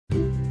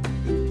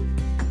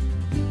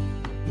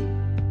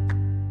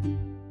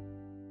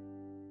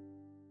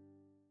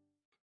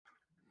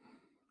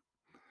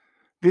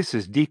This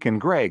is Deacon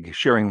Greg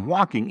sharing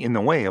Walking in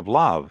the Way of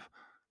Love.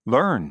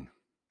 Learn.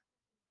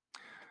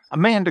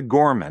 Amanda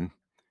Gorman,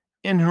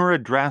 in her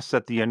address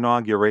at the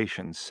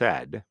inauguration,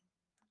 said,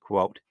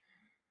 quote,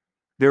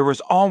 "There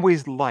is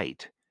always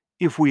light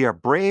if we are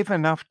brave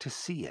enough to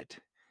see it,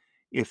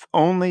 if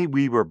only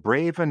we were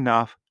brave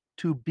enough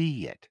to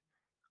be it,"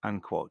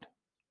 unquote.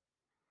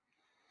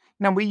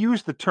 Now, we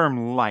use the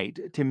term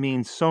light to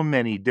mean so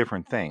many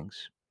different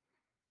things.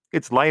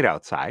 It's light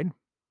outside,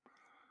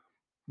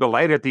 the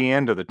light at the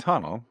end of the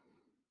tunnel.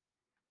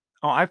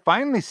 Oh, I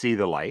finally see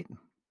the light.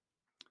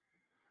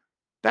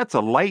 That's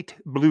a light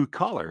blue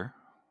color.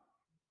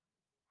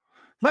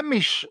 Let me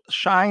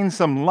shine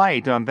some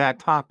light on that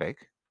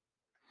topic.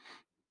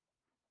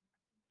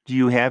 Do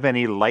you have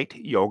any light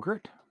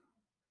yogurt?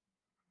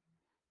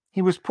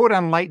 He was put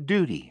on light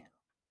duty.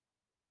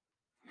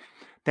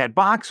 That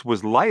box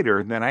was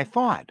lighter than I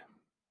thought.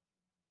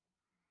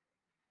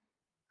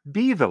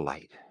 Be the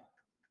light.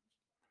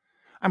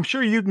 I'm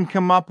sure you can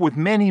come up with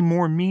many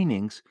more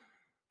meanings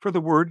for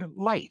the word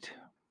light.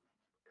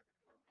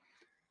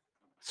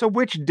 So,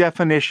 which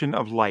definition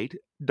of light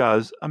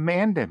does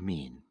Amanda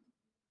mean?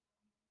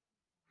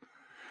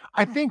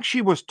 I think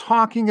she was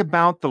talking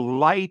about the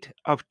light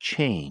of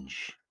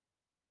change,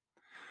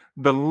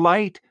 the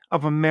light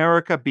of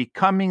America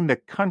becoming the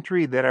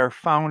country that our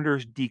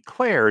founders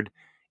declared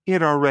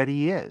it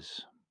already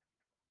is.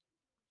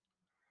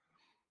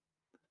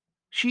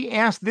 She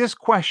asked this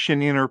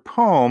question in her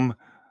poem,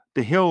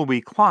 The Hill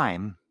We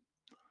Climb: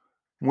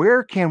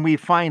 where can we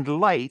find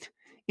light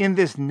in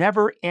this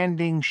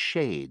never-ending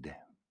shade?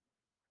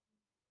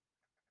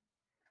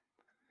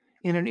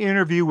 In an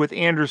interview with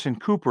Anderson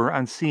Cooper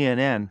on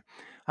CNN,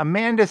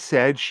 Amanda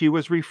said she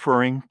was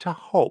referring to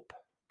hope.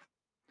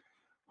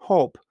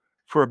 Hope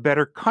for a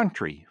better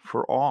country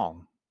for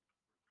all.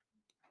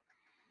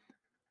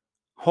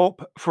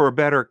 Hope for a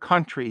better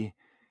country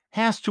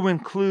has to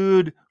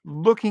include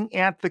looking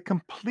at the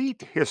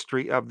complete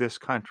history of this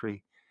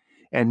country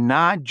and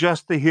not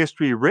just the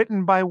history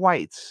written by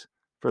whites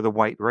for the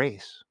white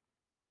race.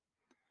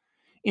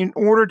 In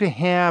order to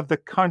have the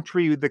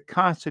country the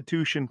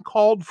Constitution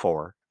called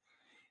for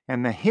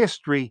and the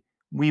history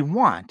we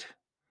want,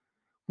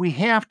 we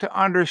have to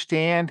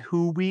understand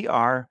who we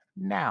are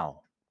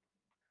now.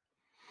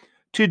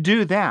 To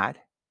do that,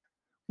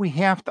 we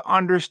have to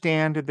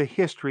understand the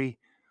history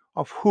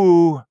of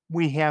who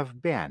we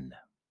have been.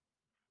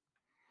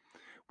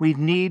 We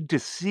need to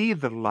see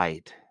the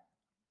light.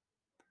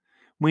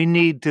 We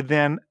need to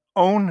then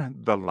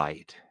own the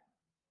light.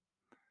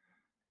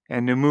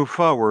 And to move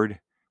forward,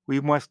 we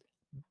must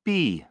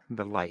be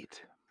the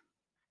light.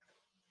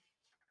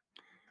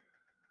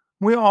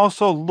 We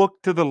also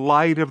look to the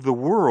light of the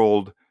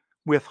world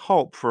with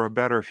hope for a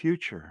better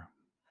future.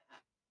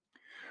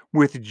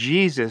 With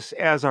Jesus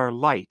as our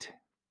light,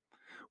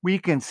 we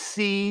can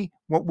see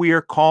what we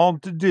are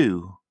called to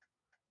do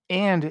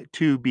and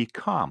to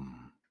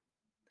become.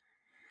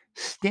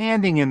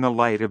 Standing in the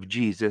light of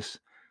Jesus,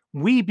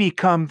 we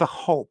become the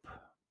hope.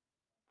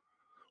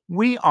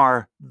 We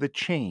are the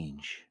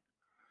change.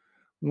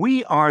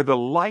 We are the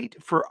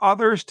light for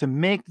others to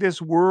make this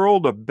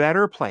world a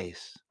better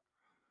place.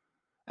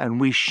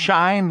 And we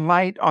shine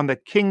light on the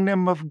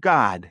kingdom of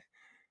God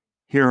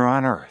here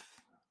on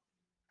earth.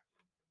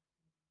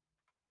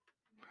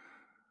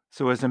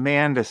 So, as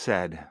Amanda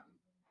said,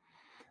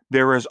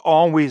 there is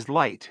always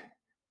light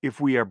if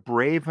we are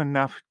brave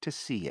enough to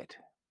see it.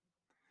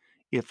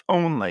 If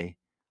only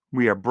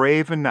we are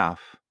brave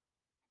enough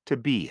to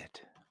be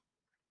it.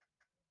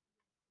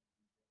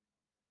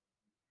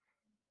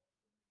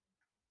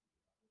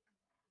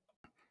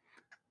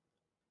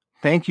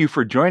 Thank you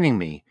for joining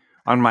me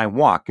on my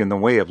walk in the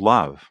way of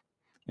love.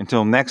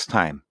 Until next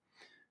time,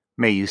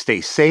 may you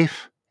stay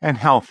safe and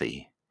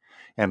healthy,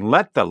 and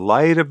let the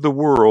light of the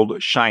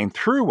world shine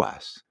through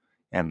us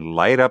and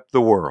light up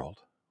the world.